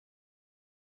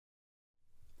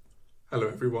Hello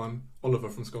everyone, Oliver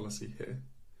from Scholarcy here.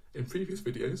 In previous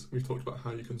videos, we've talked about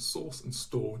how you can source and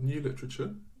store new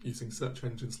literature using search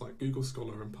engines like Google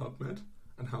Scholar and PubMed,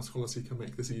 and how Scholarcy can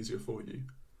make this easier for you.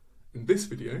 In this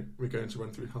video, we're going to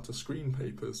run through how to screen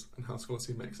papers and how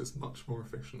Scholarcy makes this much more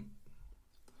efficient.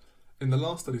 In the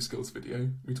last study skills video,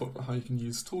 we talked about how you can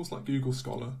use tools like Google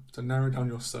Scholar to narrow down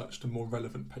your search to more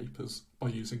relevant papers by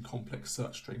using complex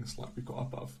search strings like we've got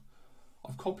above.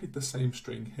 I've copied the same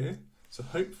string here, so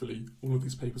hopefully all of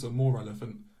these papers are more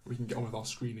relevant and we can get on with our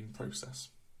screening process.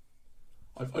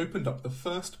 I've opened up the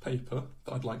first paper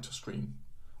that I'd like to screen.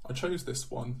 I chose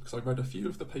this one because I read a few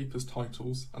of the paper's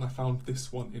titles and I found this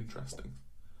one interesting.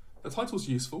 The title's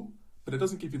useful, but it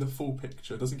doesn't give you the full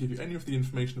picture, it doesn't give you any of the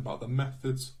information about the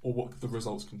methods or what the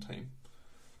results contain.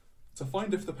 To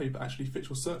find if the paper actually fits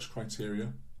your search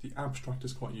criteria, the abstract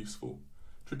is quite useful.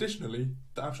 Traditionally,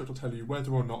 the abstract will tell you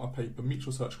whether or not a paper meets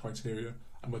your search criteria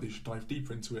and whether you should dive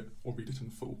deeper into it or read it in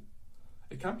full.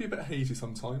 It can be a bit hazy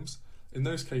sometimes. In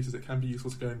those cases, it can be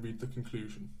useful to go and read the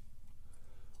conclusion.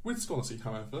 With Scholarcy,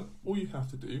 however, all you have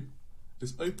to do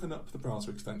is open up the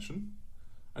browser extension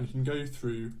and you can go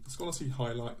through the Scholarcy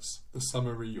highlights, the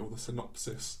summary or the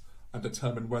synopsis, and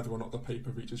determine whether or not the paper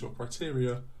reaches your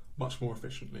criteria much more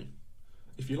efficiently.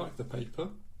 If you like the paper,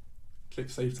 click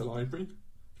Save to Library.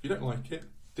 If you don't like it,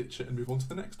 ditch it and move on to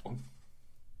the next one.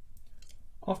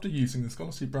 After using the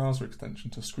Scholarcy browser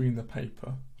extension to screen the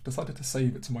paper, I've decided to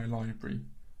save it to my library.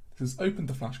 This has opened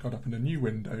the flashcard up in a new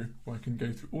window where I can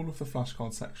go through all of the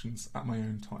flashcard sections at my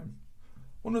own time.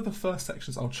 One of the first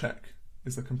sections I'll check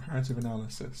is the comparative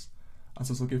analysis, as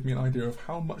this will give me an idea of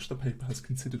how much the paper has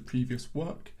considered previous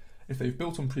work, if they've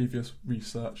built on previous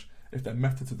research, if their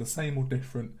methods are the same or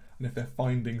different, and if their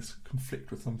findings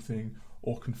conflict with something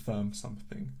or confirm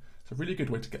something. It's a really good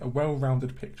way to get a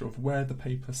well-rounded picture of where the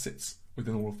paper sits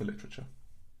within all of the literature.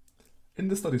 In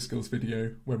the study skills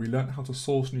video, where we learnt how to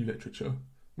source new literature,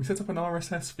 we set up an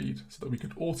RSS feed so that we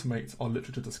could automate our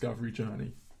literature discovery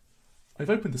journey. I've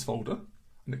opened this folder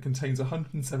and it contains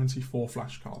 174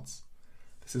 flashcards.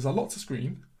 This is a lot to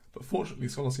screen, but fortunately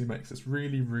Scholarcy makes this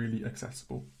really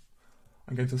accessible.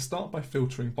 I'm going to start by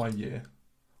filtering by year.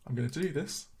 I'm going to do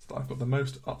this so that I've got the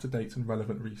most up-to-date and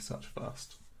relevant research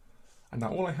first. And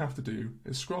now all I have to do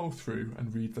is scroll through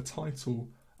and read the title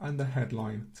and the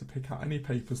headline to pick out any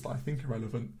papers that I think are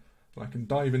relevant, then I can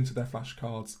dive into their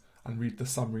flashcards and read the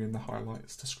summary and the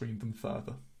highlights to screen them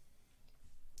further.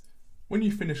 When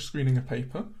you finish screening a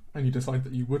paper and you decide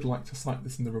that you would like to cite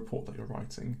this in the report that you're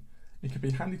writing, it can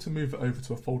be handy to move it over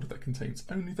to a folder that contains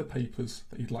only the papers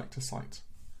that you'd like to cite.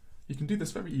 You can do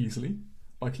this very easily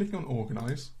by clicking on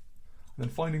Organise and then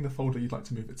finding the folder you'd like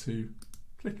to move it to,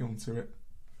 clicking onto it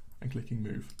and clicking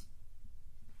Move.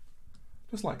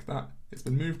 Just like that, it's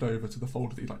been moved over to the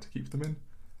folder that you'd like to keep them in,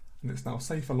 and it's now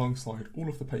safe alongside all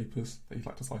of the papers that you'd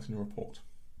like to cite in your report.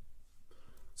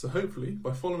 So hopefully,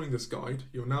 by following this guide,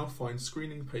 you'll now find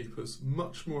screening papers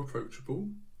much more approachable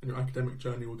and your academic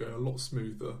journey will go a lot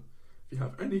smoother. If you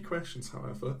have any questions,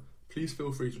 however, please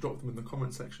feel free to drop them in the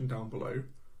comment section down below.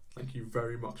 Thank you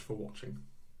very much for watching.